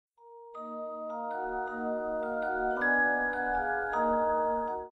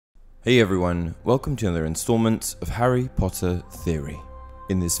Hey everyone, welcome to another installment of Harry Potter Theory.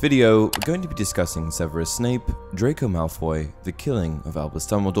 In this video, we're going to be discussing Severus Snape, Draco Malfoy, the killing of Albus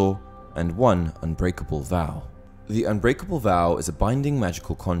Dumbledore, and one Unbreakable Vow. The Unbreakable Vow is a binding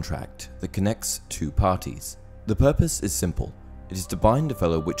magical contract that connects two parties. The purpose is simple. It is to bind a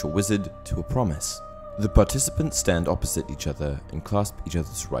fellow witch or wizard to a promise. The participants stand opposite each other and clasp each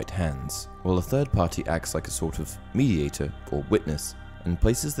other's right hands, while a third party acts like a sort of mediator or witness and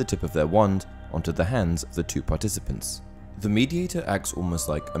places the tip of their wand onto the hands of the two participants. The mediator acts almost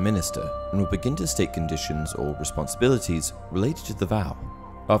like a minister and will begin to state conditions or responsibilities related to the vow.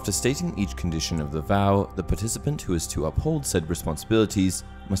 After stating each condition of the vow, the participant who is to uphold said responsibilities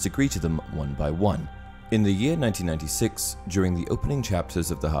must agree to them one by one. In the year 1996, during the opening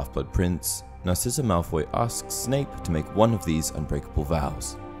chapters of The Half-Blood Prince, Narcissa Malfoy asks Snape to make one of these unbreakable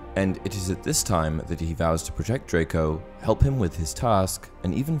vows. And it is at this time that he vows to protect Draco, help him with his task,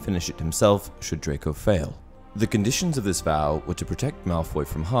 and even finish it himself should Draco fail. The conditions of this vow were to protect Malfoy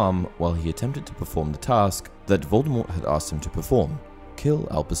from harm while he attempted to perform the task that Voldemort had asked him to perform: kill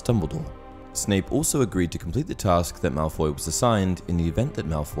Albus Dumbledore. Snape also agreed to complete the task that Malfoy was assigned in the event that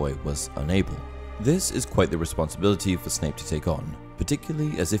Malfoy was unable. This is quite the responsibility for Snape to take on,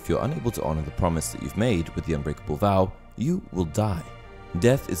 particularly as if you're unable to honor the promise that you've made with the Unbreakable Vow, you will die.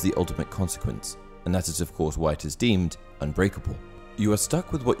 Death is the ultimate consequence, and that is of course why it is deemed unbreakable. You are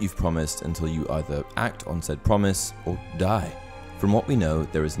stuck with what you've promised until you either act on said promise or die. From what we know,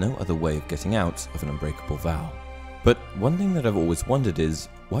 there is no other way of getting out of an unbreakable vow. But one thing that I've always wondered is,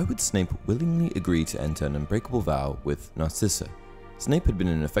 why would Snape willingly agree to enter an unbreakable vow with Narcissa? Snape had been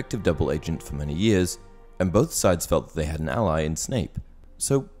an effective double agent for many years, and both sides felt that they had an ally in Snape.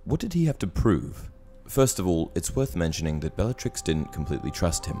 So what did he have to prove? First of all, it's worth mentioning that Bellatrix didn't completely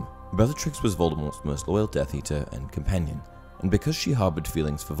trust him. Bellatrix was Voldemort's most loyal Death Eater and companion, and because she harbored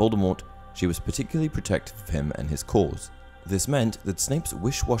feelings for Voldemort, she was particularly protective of him and his cause. This meant that Snape's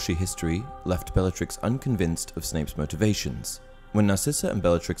wish-washy history left Bellatrix unconvinced of Snape's motivations. When Narcissa and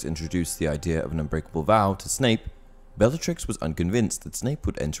Bellatrix introduced the idea of an unbreakable vow to Snape, Bellatrix was unconvinced that Snape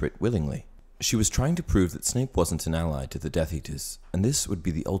would enter it willingly. She was trying to prove that Snape wasn't an ally to the Death Eaters, and this would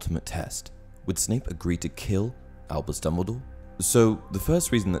be the ultimate test. Would Snape agree to kill Albus Dumbledore? So, the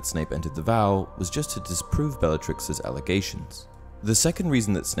first reason that Snape entered the vow was just to disprove Bellatrix's allegations. The second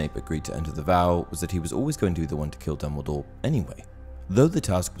reason that Snape agreed to enter the vow was that he was always going to be the one to kill Dumbledore anyway. Though the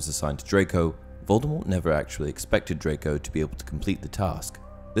task was assigned to Draco, Voldemort never actually expected Draco to be able to complete the task.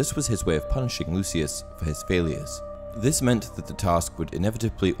 This was his way of punishing Lucius for his failures. This meant that the task would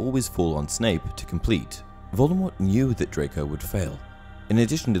inevitably always fall on Snape to complete. Voldemort knew that Draco would fail. In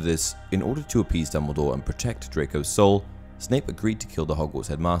addition to this, in order to appease Dumbledore and protect Draco's soul, Snape agreed to kill the Hogwarts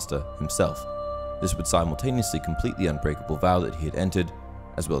headmaster himself. This would simultaneously complete the unbreakable vow that he had entered,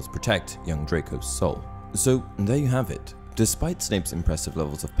 as well as protect young Draco's soul. So there you have it. Despite Snape's impressive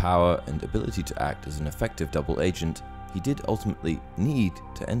levels of power and ability to act as an effective double agent, he did ultimately need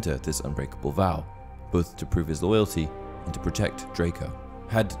to enter this unbreakable vow, both to prove his loyalty and to protect Draco.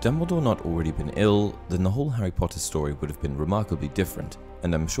 Had Dumbledore not already been ill, then the whole Harry Potter story would have been remarkably different,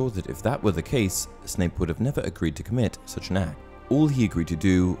 and I'm sure that if that were the case, Snape would have never agreed to commit such an act. All he agreed to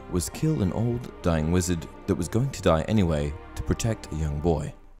do was kill an old, dying wizard that was going to die anyway to protect a young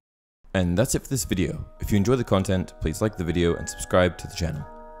boy. And that's it for this video. If you enjoy the content, please like the video and subscribe to the channel.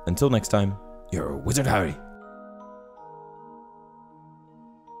 Until next time, you're Wizard Harry.